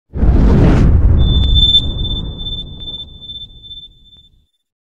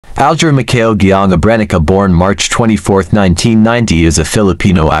Aljur Abrenica, born March 24, 1990, is a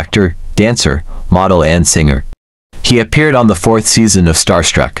Filipino actor, dancer, model and singer. He appeared on the 4th season of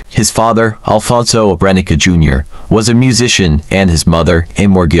Starstruck. His father, Alfonso Abrenica Jr., was a musician and his mother,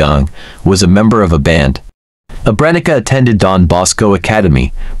 Aljur, was a member of a band. Abrenica attended Don Bosco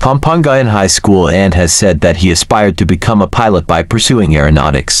Academy, Pampanga High School and has said that he aspired to become a pilot by pursuing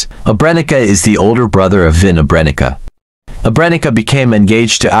aeronautics. Abrenica is the older brother of Vin Abrenica. Abrenica became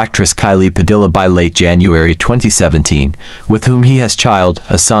engaged to actress Kylie Padilla by late January 2017, with whom he has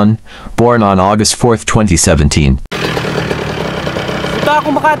a son, born on August 4, 2017. Punta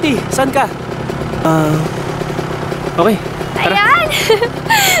ako Makati. Saan ka? Okay. Tara. Ayan!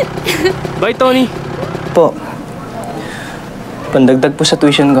 Bye, Tony. Po. Pandagdag po sa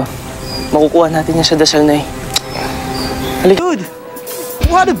tuition ko. Makukuha natin yan sa dasal na eh. Dude!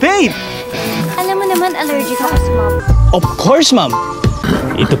 What a babe! Alam mo naman, allergic ako sa mom. Of course, ma'am.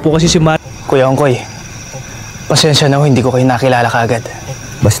 Ito po kasi si Kuya Ongkoy, pasensya na ho, hindi ko kayo nakilala kaagad.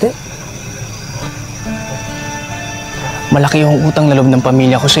 Basta? Malaki yung utang na loob ng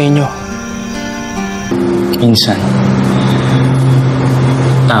pamilya ko sa inyo. Minsan,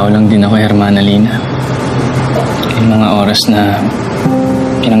 tao lang din ako, Hermana Lina. Yung mga oras na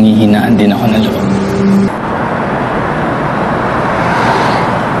pinanghihinaan din ako na loob.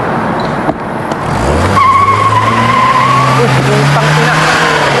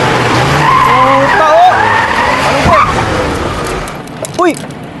 Uy!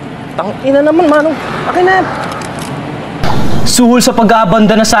 Tangina naman, Manong. Akin na yan. Suhol sa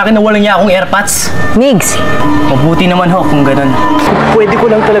pag-aabanda na sa akin na walang niya akong airpods. Migs! Mabuti naman ho kung ganun. Pwede ko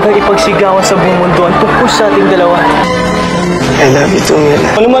lang talaga ipagsigawan sa buong mundo ang tungkol sa ating dalawa. I love you too, man.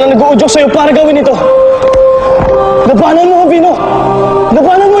 Ano man ang nag-uudyok sa'yo para gawin ito? Labanan mo, Bino!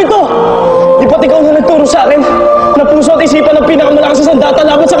 Labanan mo ito! Di ba't ikaw na nagturo sa akin na puso at isipan ng pinakamalakas sa sandata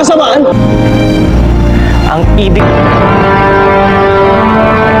laban sa kasamaan? Ang ibig...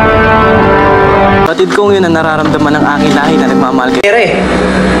 Batid kong yun ang nararamdaman ng aking lahi na nagmamahal kay Ere.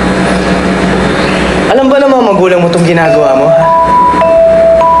 Alam ba naman magulang mo itong ginagawa mo?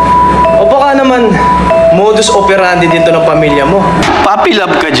 O baka naman modus operandi dito ng pamilya mo? Puppy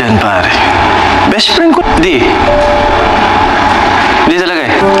love ka dyan, pare. Best friend ko. Hindi talaga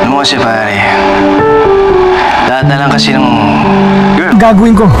eh. Alam mo kasi, pare. Lahat na lang kasi ng girl.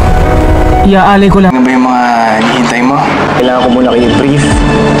 Gagawin ko. Iaalay ko lang. Ano ba yung mga hinihintay mo? Kailangan ko muna kayo brief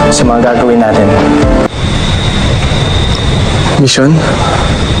sa mga gagawin natin. Mission?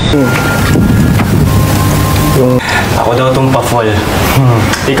 Ako daw itong pa-fall.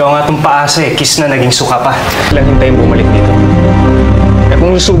 Ikaw nga itong paasa eh. Kiss na naging suka pa. Kailang hintayin bumalik dito. Eh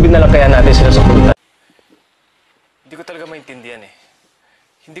kung lusubin na lang kaya natin sila sa kulta. Hindi ko talaga maintindihan eh.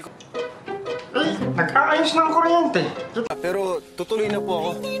 Hindi ko... Ay, nag-aayos ng kuryente. Pero tutuloy na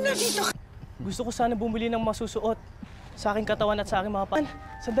po ako. Gusto ko sana bumili ng masusuot sa aking katawan at sa aking mga pan.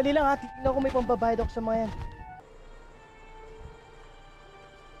 Sandali lang ha, tignan ko may pambabayad ako sa mga yan.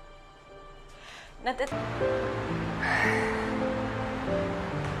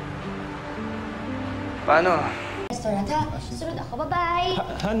 Paano? Restaurant ha? Sunod ako, bye-bye!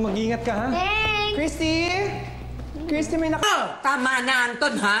 Han, mag-ingat ka, ha? Thanks! Christy! Christy, may Tama na,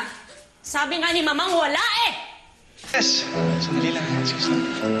 Anton, ha? Sabi nga ni Mamang wala eh! Yes! Sandali lang. Excuse me.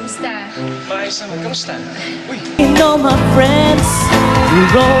 Kamusta? Maayos naman. Kamusta? Uy! You know my friends,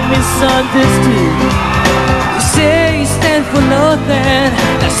 we're all misunderstood. You say you stand for nothing,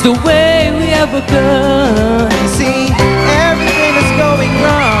 that's the way we ever go. You see, everything is going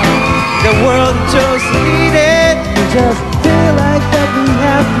wrong. The world chose to lead it. We just feel like that we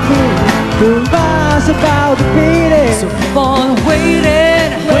have to be. The boss about to beat it. So keep on waiting,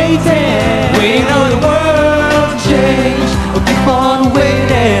 waiting on the world to change. Oh, keep on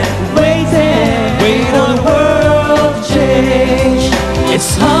waiting, waiting on the world to change.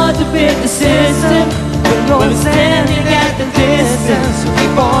 It's hard to beat the system, but we're always standing at the distance. So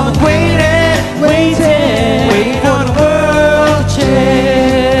keep on waiting, waiting on the world to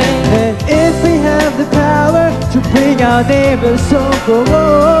change. And if we have the power to bring our neighbors home for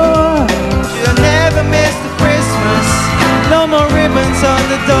war, you'll never miss the Christmas. No more ribbons on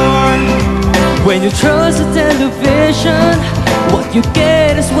the door. When you trust the television, what you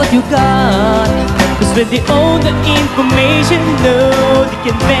get is what you got. Cause when they own the information, no, they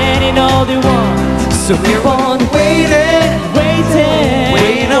can ban it all they want. So keep on waiting,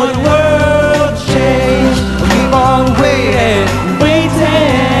 waiting on the world to change. Keep on waiting,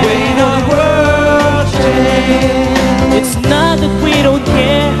 waiting on the world to change. It's not that we don't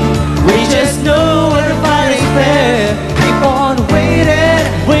care, we just know everybody's fair. Keep on waiting,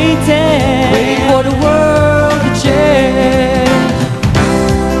 waiting for the world to change.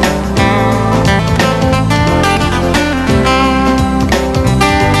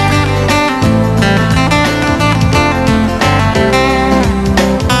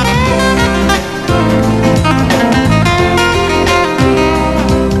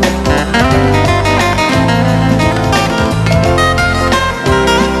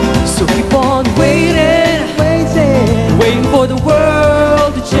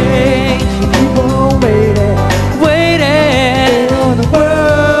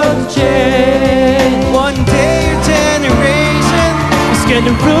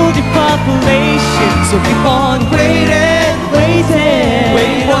 rule the population. So keep on waiting, waiting,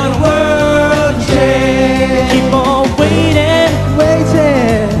 waiting for the world to change. Keep on waiting,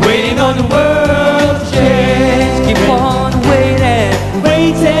 waiting, waiting on the world to change. Keep on waiting,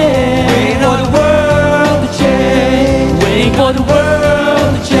 waiting, waiting on the world to change. Waiting for the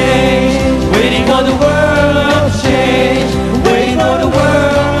world to change. Waiting for the world to change. Waiting for the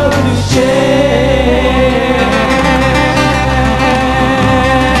world to change.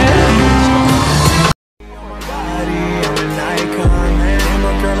 I'm an icon, man. I'm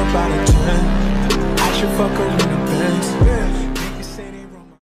a girl about a 10. I should fuck her.